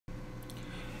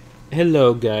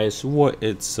Hello guys, what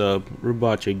it's up?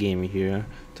 Robotic Gamer here.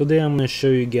 Today I'm gonna show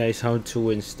you guys how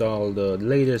to install the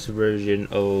latest version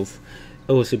of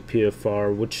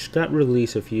LSPDFR, which got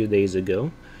released a few days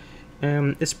ago.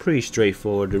 It's pretty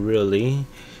straightforward, really.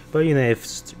 But you know,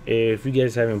 if you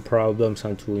guys having problems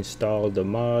how to install the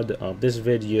mod, this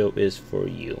video is for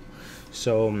you.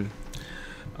 So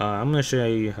I'm gonna show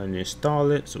you how to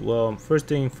install it. So, well, first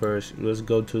thing first, let's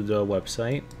go to the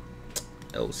website.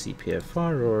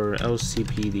 LCPFR or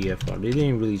LCPDFR. They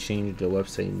didn't really change the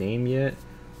website name yet.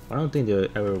 I don't think they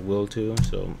ever will to.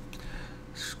 So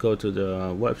let's go to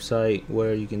the website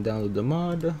where you can download the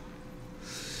mod.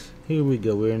 Here we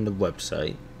go. We're in the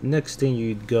website. Next thing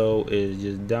you'd go is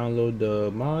just download the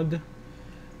mod.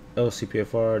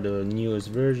 LCPFR, the newest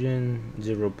version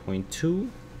 0.2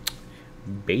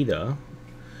 beta.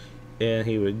 And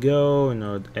here we go.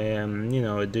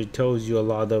 It tells you a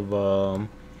lot of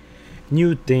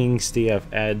new things they have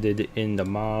added in the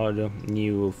mod,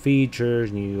 new features,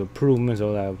 new improvements,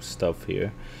 all that stuff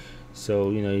here. So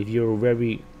you know, if you're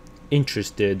very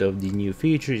interested of the new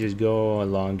features, just go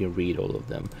along and read all of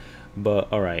them.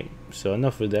 But alright, so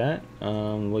enough of that.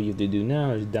 What you have to do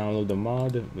now is download the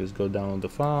mod. Let's go download the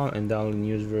file and download the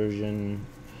newest version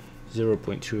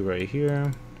 0.2 right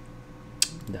here.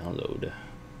 Download.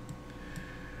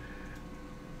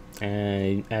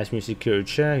 And ask me secure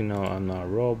check. No, I'm not a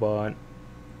robot.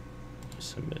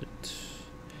 Submit.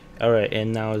 Alright,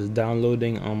 and now it's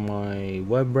downloading on my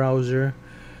web browser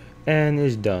and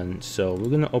it's done. So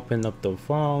we're gonna open up the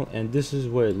file, and this is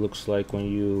what it looks like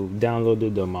when you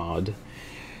downloaded the mod.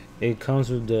 It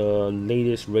comes with the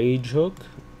latest rage hook,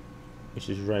 which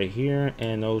is right here,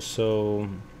 and also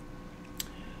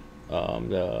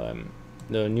the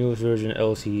newest version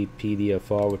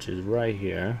LCPDFR, which is right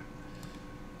here.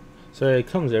 So it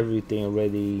comes everything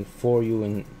ready for you,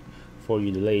 and for you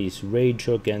the latest rage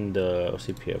hook and the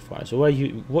CPFI. So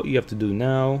what you have to do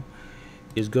now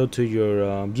is go to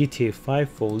your GTA 5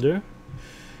 folder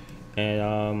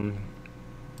and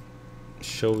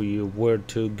show you where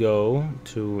to go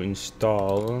to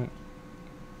install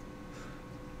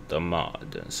the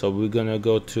mod. So we're gonna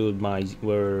go to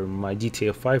where my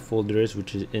GTA 5 folder is,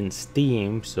 which is in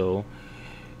Steam. So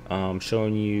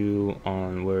showing you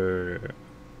on where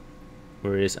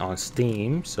it is on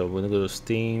Steam. So we're gonna go to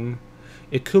Steam.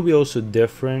 It could be also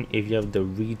different if you have the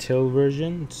retail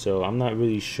version, so I'm not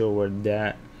really sure where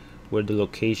the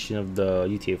location of the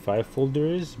GTA 5 folder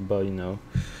is, but you know,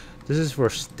 this is for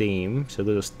Steam. So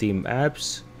go to Steam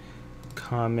apps,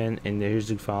 comment, and here's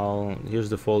the file, here's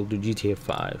the folder GTA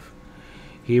 5.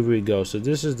 Here we go. So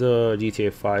this is the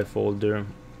GTA 5 folder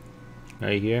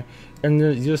right here, and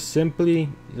just simply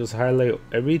just highlight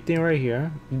everything right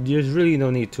here. There's really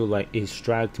no need to like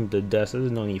extract from the desk.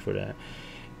 There's no need for that.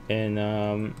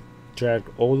 And drag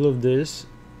all of this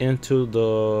into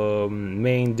the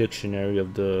main dictionary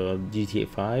of the GTA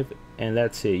 5, and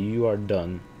that's it. You are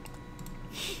done.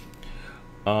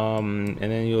 And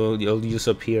then you'll just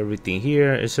appear everything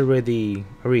here. It's already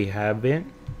have it.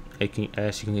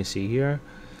 As you can see here.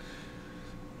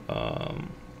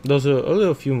 Those are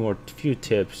a few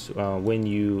tips when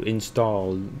you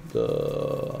install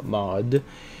the mod.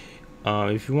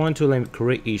 If you want to like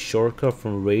create a shortcut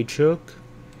from rage hook,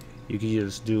 you can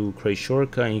just do create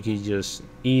shortcut, and you can just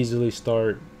easily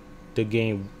start the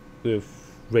game with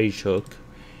rage hook,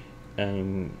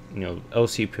 and you know,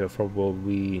 LCPFR will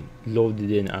be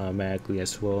loaded in automatically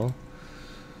as well.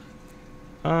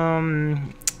 I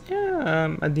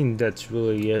think that's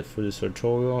really it for this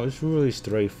tutorial. It's really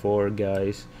straightforward,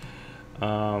 guys.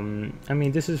 I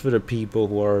mean, this is for the people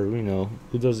who are, you know,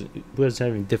 who is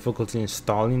having difficulty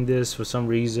installing this for some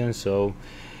reason. So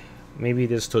maybe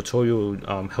this tutorial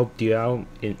helped you out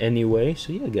in any way.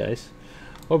 So yeah, guys,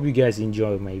 hope you guys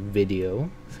enjoyed my video.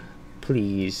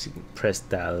 Please press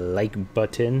that like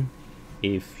button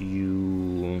if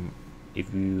you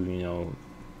know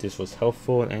this was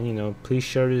helpful, and you know, please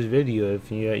share this video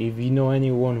if you know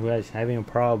anyone who is having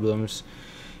problems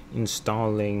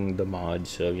installing the mod.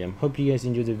 So yeah, hope you guys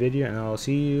enjoyed the video, and I'll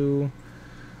see you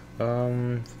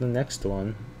for the next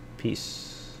one.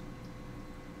 Peace.